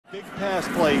Big pass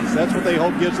plays, that's what they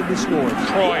hope gives them the score.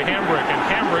 Troy Hambrick, and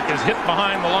Hambrick is hit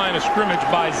behind the line of scrimmage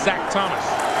by Zach Thomas.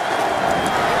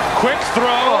 Quick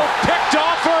throw, picked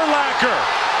off Urlacher,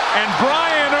 and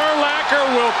Brian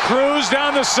Urlacher will cruise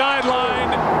down the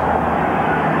sideline.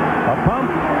 A pump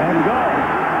and go.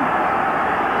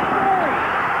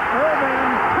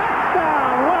 Irvin,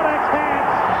 touchdown, what a catch.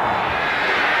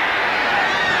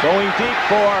 Going deep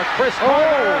for Cris.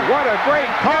 Oh, what a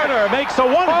great Carter makes a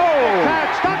one-handed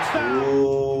catch, touchdown.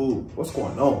 Ooh, what's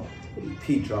going on?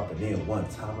 WittyP dropping in one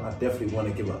time. I definitely want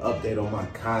to give an update on my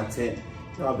content.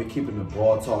 You know, I'll be keeping the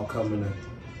ball talk coming, the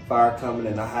fire coming,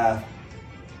 and I have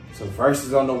some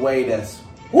verses on the way that's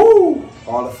woo!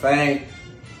 Hall of Fame.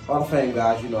 Hall of Fame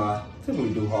guys, you know I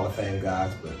typically do Hall of Fame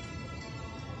guys, but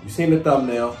you seen the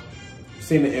thumbnail, you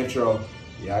seen the intro.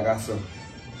 Yeah, I got some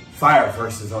fire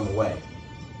verses on the way.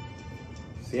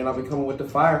 Seeing I'll be coming with the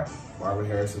fire. Marvin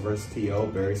Harrison versus T.O.,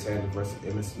 Barry Sanders versus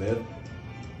WittyPenSmith.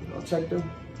 You know,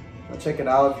 check it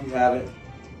out if you haven't.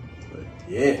 But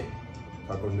yeah,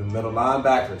 talking about the middle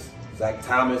linebackers. Zach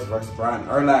Thomas versus Brian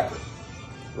Urlacher.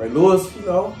 Ray Lewis, you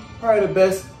know, probably the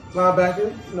best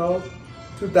linebacker, you know,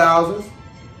 2000s.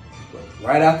 But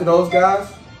right after those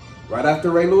guys, right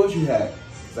after Ray Lewis, you had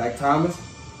Zach Thomas,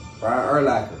 Brian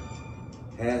Urlacher.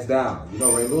 Hands down. You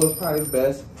know, Ray Lewis probably the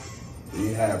best. Then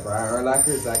you have Brian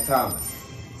Urlacher, Zach Thomas.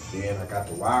 Then I got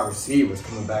the wide receivers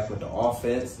coming back with the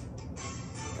offense.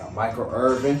 Got Michael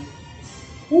Irvin.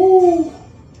 Woo!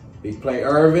 Big play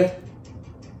Irvin.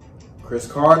 Cris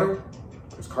Carter.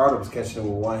 Cris Carter was catching him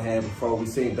with one hand before we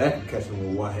seen Becker catching him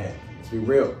with one hand. Let's be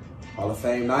real. Hall of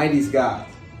Fame 90s guys.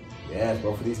 Yes,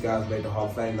 both of these guys made the Hall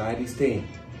of Fame 90s team.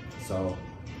 So,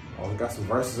 we got some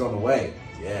verses on the way.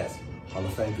 Yes. Hall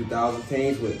of Fame 2000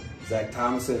 teams with Zach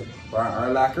Thomas and Brian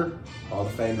Urlacher. Hall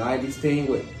of Fame 90s team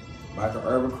with Michael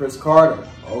Irvin, Cris Carter.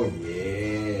 Oh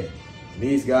yeah. And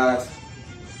these guys,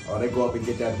 they go up and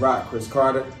get that rock. Cris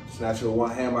Carter, snatch it with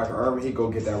one hand. Michael Irvin, he go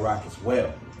get that rock as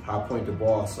well. High point the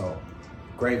ball. So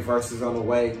great verses on the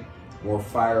way. More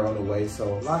fire on the way.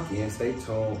 So lock in, stay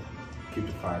tuned. Keep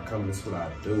the fire coming. That's what I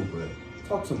do. But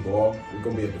talk some ball. We're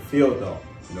gonna be at the field though.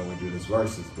 You know, we do this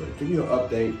verses. But give you an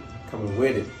update coming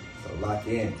with it. So lock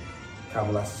in.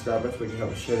 Comment, like, subscribe. If we can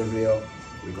help share the video,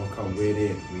 we're gonna come with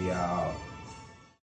it. We out.